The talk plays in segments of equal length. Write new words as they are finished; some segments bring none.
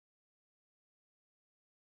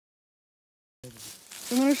So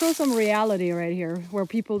I'm going to show some reality right here, where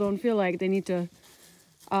people don't feel like they need to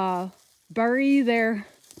bury their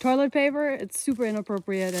toilet paper. It's super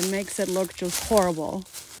inappropriate and makes it look just horrible.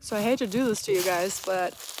 So I hate to do this to you guys,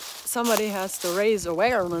 but somebody has to raise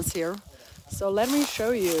awareness here. So let me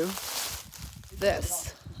show you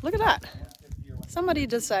this. Look at that. Somebody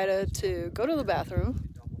decided to go to the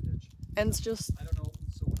bathroom and just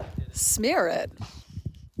smear it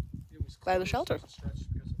by the shelter.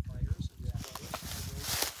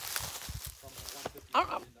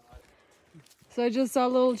 So I just saw a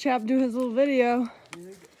little chap do his little video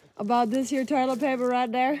about this here toilet paper right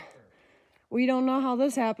there. We don't know how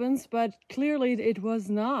this happens, but clearly it was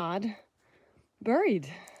not buried.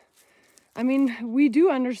 I mean, we do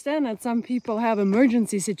understand that some people have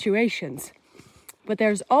emergency situations, but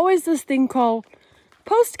there's always this thing called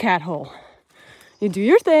post-cat hole. You do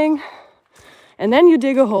your thing, and then you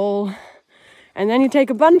dig a hole, and then you take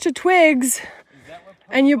a bunch of twigs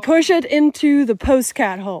and you push it into the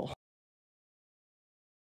post-cat hole.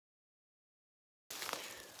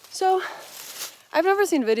 So, I've never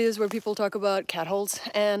seen videos where people talk about cat holes,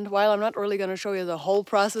 and while I'm not really going to show you the whole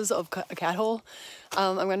process of a cat hole,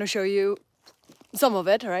 I'm going to show you some of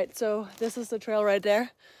it, right? So this is the trail right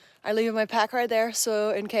there. I leave my pack right there,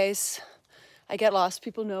 so in case I get lost,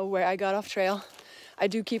 people know where I got off trail. I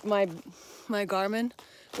do keep my Garmin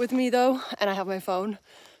with me though, and I have my phone,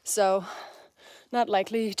 so not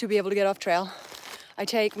likely to be able to get off trail. I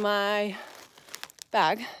take my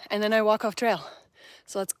bag and then I walk off trail.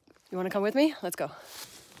 So you want to come with me? Let's go.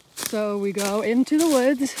 So we go into the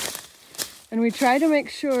woods and we try to make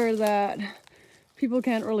sure that people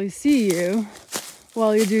can't really see you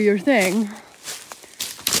while you do your thing.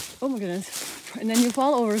 Oh my goodness. And then you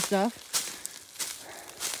fall over stuff.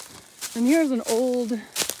 And here's an old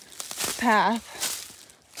path.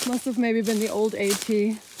 Must have maybe been the old AT.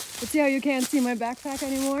 But see how you can't see my backpack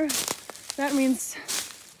anymore? That means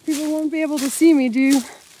people won't be able to see me do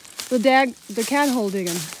the cat hole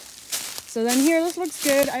digging. So then here, this looks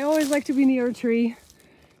good. I always like to be near a tree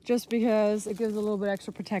just because it gives a little bit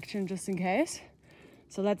extra protection just in case.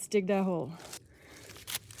 So let's dig that hole.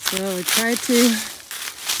 So we try to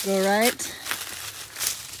go right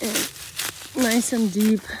and nice and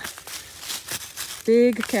deep,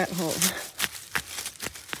 big cat hole.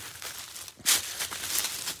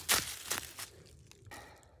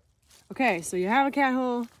 Okay, so you have a cat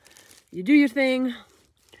hole, you do your thing,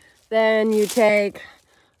 then you take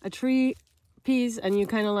a tree piece and you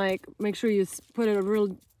kind of like make sure you put it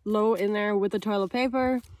real low in there with the toilet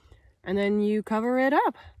paper, and then you cover it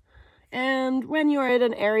up. And when you're at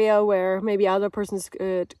an area where maybe other persons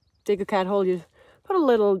could dig a cat hole, you put a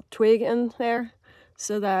little twig in there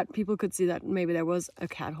so that people could see that maybe there was a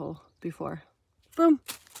cat hole before. Boom.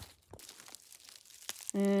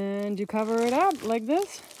 And you cover it up like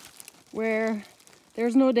this, where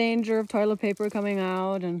there's no danger of toilet paper coming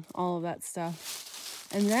out and all of that stuff.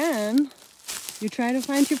 And then you try to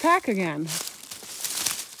find your pack again,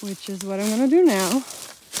 which is what I'm gonna do now.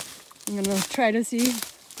 I'm gonna try to see,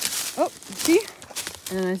 oh, see?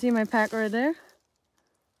 And I see my pack right there.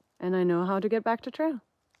 And I know how to get back to trail.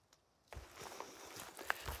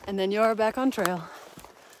 And then you're back on trail.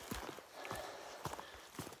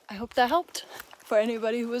 I hope that helped for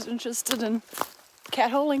anybody who was interested in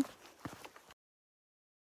cat holing.